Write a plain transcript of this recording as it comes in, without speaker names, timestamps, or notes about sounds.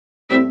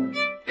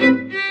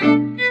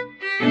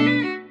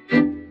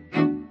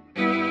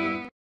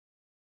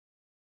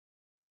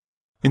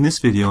In this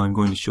video, I'm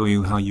going to show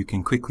you how you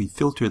can quickly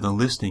filter the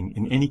listing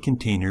in any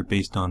container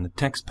based on the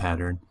text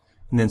pattern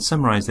and then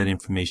summarize that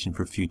information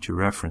for future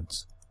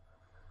reference.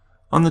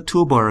 On the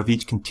toolbar of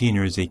each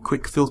container is a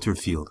quick filter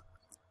field.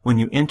 When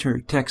you enter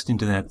text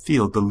into that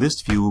field, the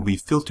list view will be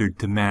filtered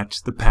to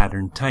match the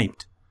pattern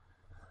typed.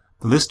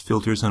 The list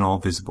filters on all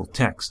visible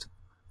text.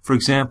 For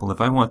example, if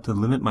I want to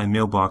limit my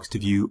mailbox to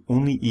view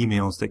only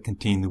emails that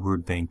contain the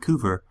word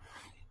Vancouver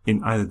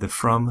in either the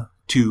from,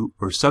 to,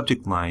 or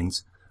subject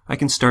lines, I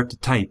can start to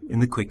type in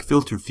the quick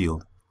filter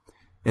field.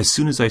 As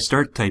soon as I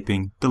start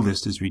typing, the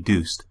list is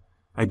reduced.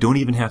 I don't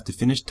even have to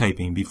finish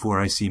typing before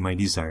I see my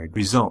desired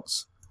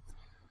results.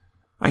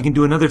 I can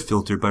do another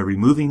filter by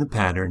removing the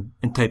pattern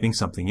and typing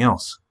something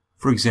else.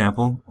 For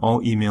example,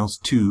 all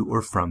emails to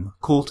or from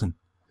Colton.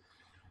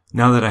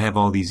 Now that I have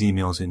all these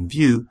emails in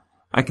view,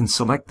 I can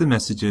select the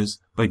messages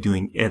by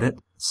doing Edit,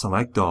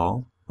 Select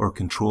All, or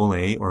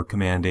Control-A or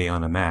Command-A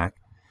on a Mac,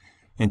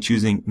 and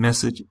choosing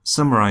Message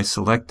Summarize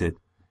Selected,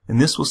 and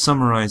this will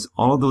summarize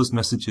all of those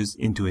messages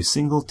into a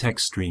single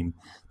text stream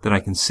that I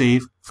can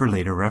save for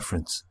later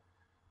reference.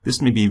 This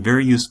may be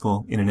very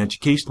useful in an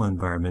educational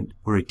environment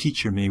where a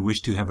teacher may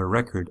wish to have a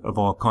record of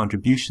all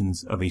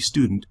contributions of a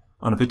student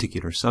on a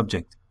particular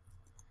subject.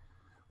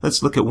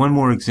 Let's look at one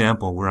more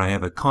example where I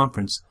have a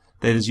conference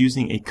that is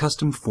using a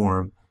custom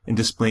form and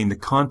displaying the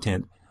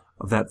content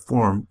of that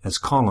form as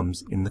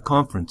columns in the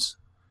conference.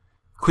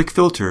 Quick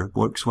Filter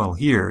works well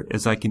here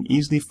as I can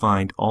easily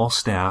find all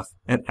staff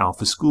at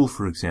Alpha School,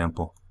 for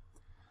example.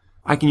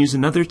 I can use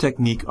another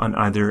technique on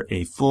either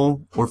a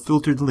full or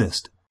filtered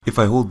list. If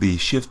I hold the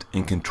Shift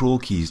and Control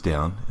keys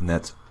down, and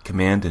that's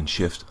Command and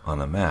Shift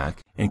on a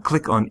Mac, and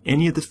click on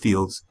any of the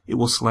fields, it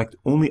will select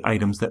only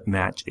items that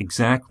match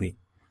exactly.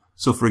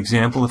 So for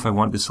example, if I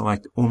want to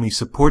select only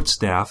support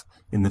staff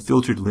in the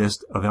filtered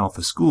list of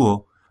Alpha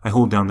School, I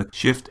hold down the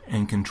Shift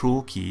and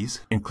Control keys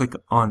and click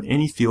on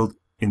any field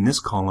in this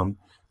column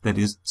that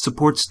is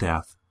support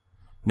staff.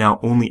 Now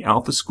only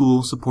Alpha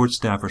School support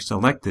staff are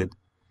selected,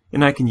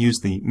 and I can use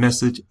the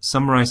Message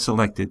Summarize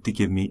Selected to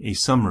give me a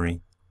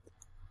summary.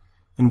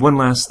 And one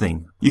last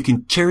thing, you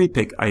can cherry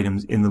pick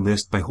items in the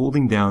list by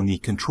holding down the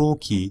Control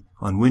key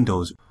on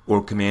Windows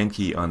or Command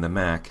key on the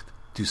Mac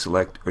to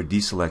select or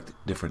deselect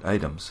different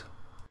items.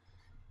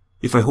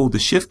 If I hold the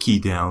Shift key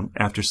down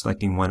after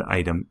selecting one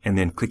item and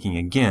then clicking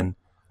again,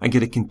 I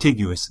get a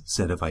contiguous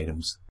set of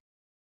items.